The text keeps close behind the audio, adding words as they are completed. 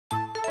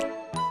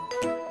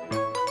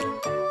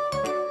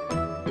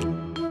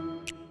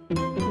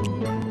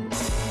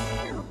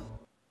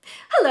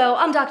Hello,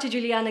 I'm Dr.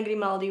 Julianna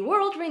Grimaldi,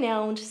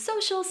 world-renowned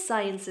social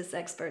sciences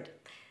expert.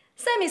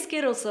 Sammy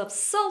Skittles of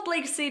Salt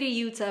Lake City,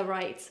 Utah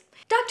writes,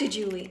 Dr.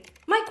 Julie,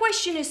 my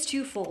question is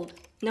twofold.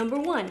 Number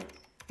one,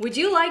 would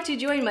you like to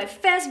join my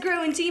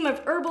fast-growing team of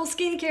herbal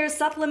skincare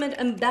supplement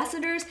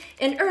ambassadors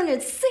and earn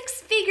a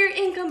six-figure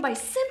income by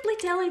simply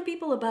telling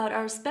people about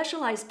our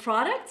specialized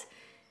products?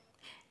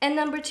 And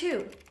number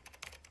two,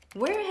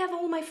 where have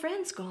all my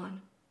friends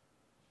gone?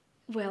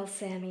 Well,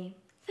 Sammy,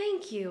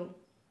 thank you,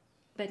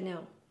 but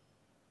no.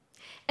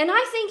 And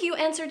I think you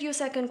answered your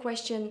second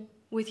question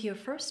with your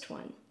first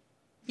one.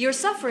 You're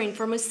suffering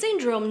from a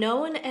syndrome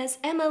known as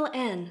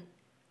MLN,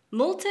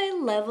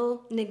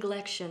 multi-level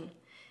neglection.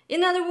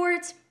 In other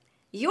words,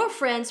 your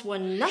friends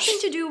want nothing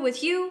to do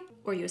with you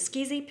or your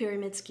skeezy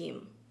pyramid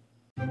scheme.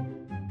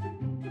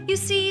 You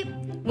see,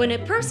 when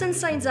a person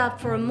signs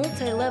up for a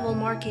multi-level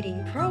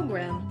marketing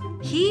program,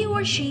 he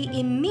or she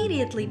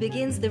immediately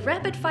begins the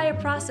rapid-fire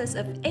process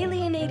of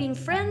alienating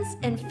friends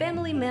and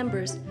family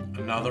members.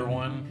 Another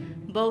one?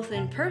 Both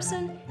in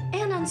person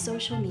and on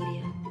social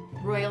media.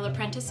 Royal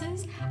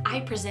apprentices, I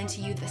present to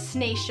you the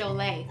Snay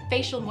Cholet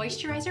Facial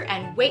Moisturizer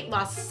and Weight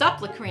Loss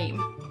Supple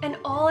Cream. And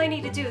all I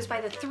need to do is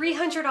buy the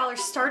 $300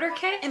 starter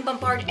kit and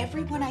bombard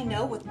everyone I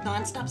know with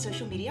non-stop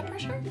social media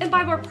pressure? and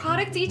buy more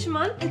products each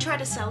month? And try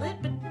to sell it,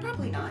 but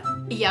probably not.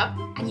 Yup,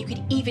 and you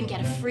could even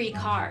get a free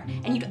car.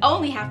 And you'd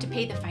only have to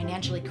pay the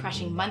financially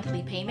crushing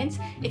monthly payments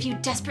if you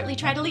desperately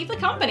try to leave the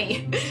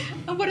company.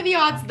 And what are the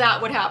odds that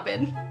would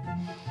happen?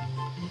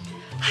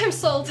 I'm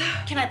sold.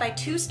 Can I buy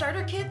 2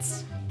 starter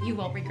kits? You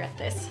won't regret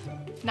this.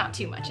 Not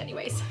too much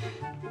anyways.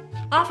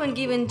 Often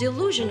given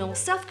delusional,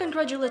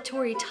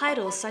 self-congratulatory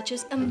titles such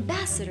as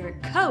ambassador,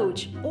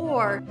 coach,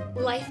 or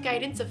Life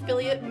Guidance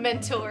Affiliate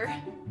Mentor.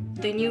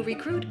 the new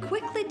recruit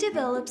quickly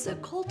develops a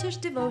cultish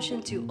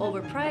devotion to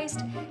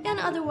overpriced and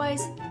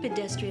otherwise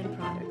pedestrian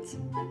products.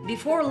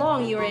 Before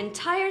long, your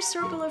entire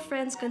circle of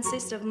friends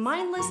consists of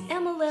mindless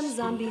MLM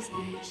zombies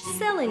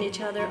selling each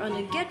other on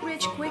a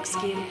get-rich-quick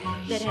scheme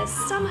that has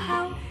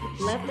somehow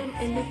left them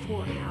in the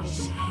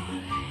poorhouse.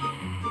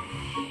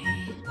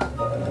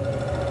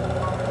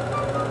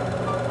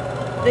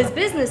 This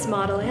business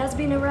model has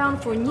been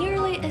around for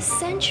nearly a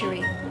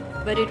century,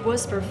 but it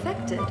was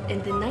perfected in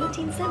the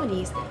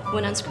 1970s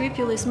when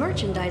unscrupulous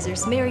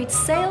merchandisers married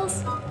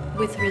sales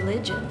with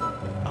religion.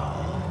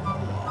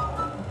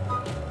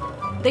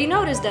 They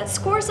noticed that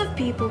scores of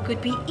people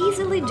could be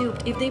easily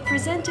duped if they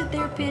presented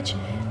their pitch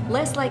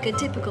less like a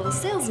typical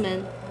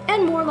salesman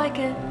and more like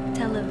a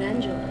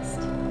televangelist.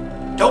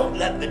 Don't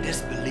let the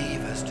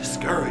disbelievers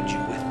discourage you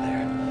with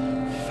their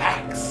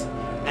facts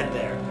and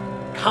their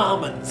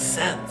common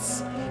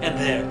sense and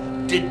their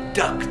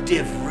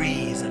deductive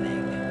reasoning.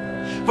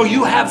 For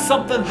you have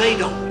something they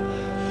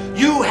don't.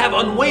 You have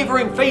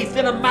unwavering faith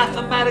in a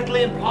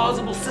mathematically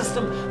implausible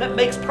system that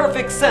makes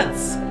perfect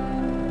sense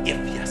if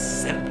you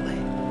simply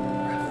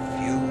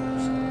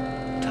refuse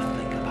to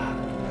think about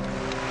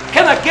it.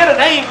 Can I get an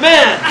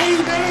amen?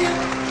 Amen!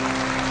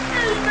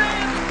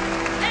 Amen!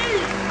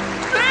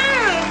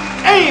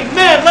 Amen!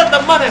 Amen! Let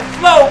the money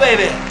flow,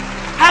 baby!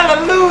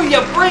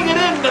 Hallelujah! Bring it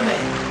into me!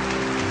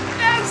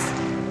 Yes!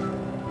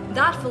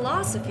 That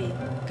philosophy,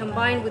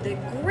 combined with a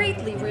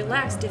greatly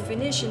relaxed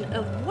definition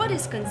of what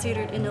is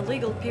considered an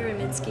illegal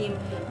pyramid scheme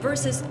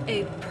versus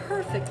a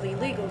perfectly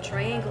legal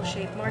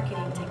triangle-shaped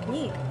marketing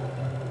technique,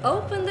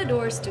 opened the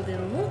doors to the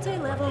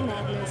multi-level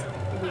madness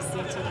we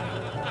see today.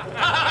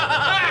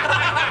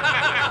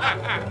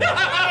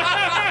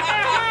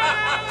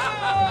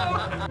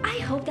 I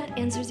hope that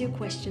answers your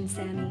question,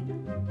 Sammy.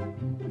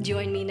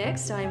 Join me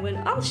next time when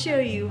I'll show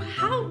you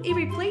how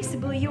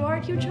irreplaceable you are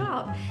at your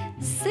job,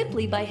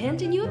 simply by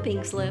handing you a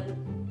pink slip.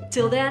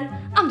 Till then,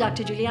 I'm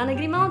Dr. Julianna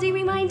Grimaldi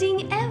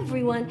reminding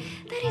everyone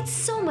that it's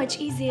so much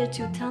easier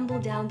to tumble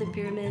down the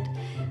pyramid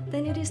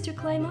than it is to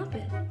climb up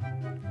it.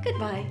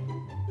 Goodbye.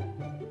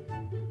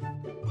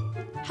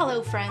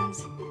 Hello,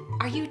 friends.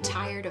 Are you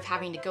tired of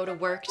having to go to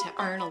work to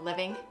earn a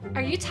living?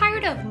 Are you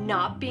tired of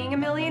not being a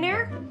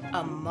millionaire?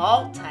 A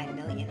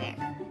multi-millionaire.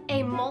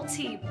 A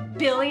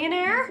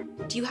multi-billionaire?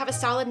 Do you have a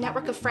solid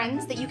network of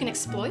friends that you can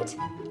exploit?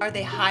 Are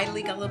they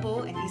highly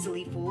gullible and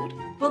easily fooled?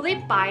 Will they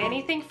buy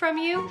anything from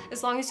you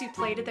as long as you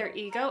play to their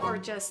ego or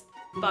just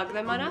bug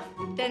them enough?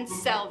 Then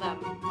sell them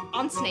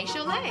on Snay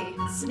Cholet.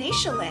 Snay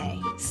Chalet.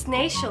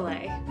 Snay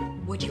Chalet.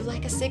 Would you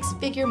like a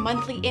six-figure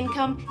monthly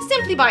income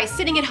simply by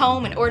sitting at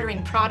home and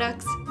ordering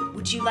products?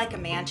 Would you like a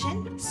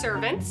mansion?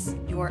 Servants?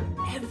 Your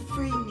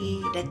every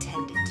need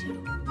attended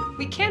to.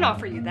 We can't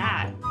offer you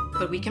that.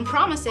 But we can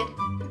promise it.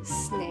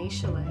 Snay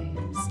Chalet.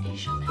 Snay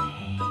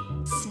Chalet.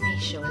 Snay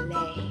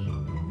Cholet.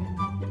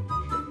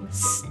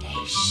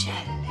 Snay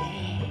Chalet.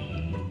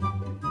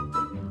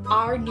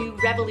 Our new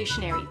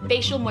revolutionary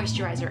facial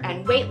moisturizer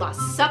and weight loss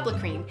supple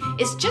cream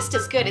is just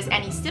as good as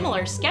any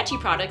similar sketchy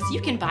products you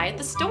can buy at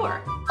the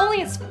store.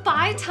 Only it's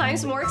 5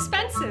 times more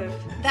expensive.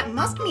 That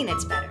must mean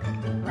it's better,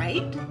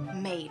 right?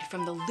 Made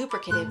from the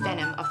lubricative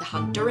venom of the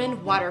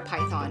Honduran water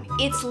python.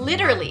 It's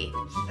literally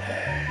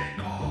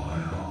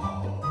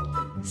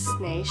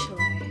Snay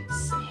Chalet.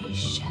 Snay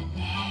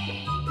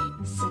Chalet.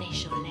 Snay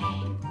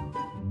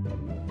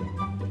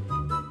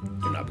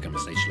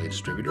become a Station Delay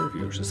distributor if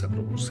you are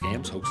susceptible to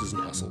scams, hoaxes,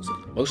 and hustles.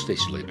 Most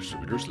Station Delay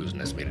distributors lose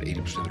an estimated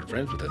 80% of their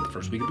friends within the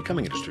first week of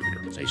becoming a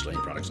distributor. Station Delay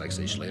products like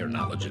Station Delay are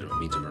not legitimate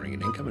means of earning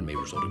an income and may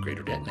result in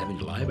greater debt and having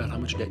to lie about how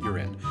much debt you're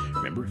in.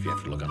 Remember, if you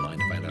have to look online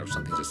to find out if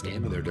something's a scam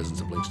and there are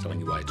dozens of links telling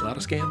you why it's not a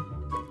scam,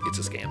 it's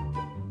a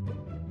scam.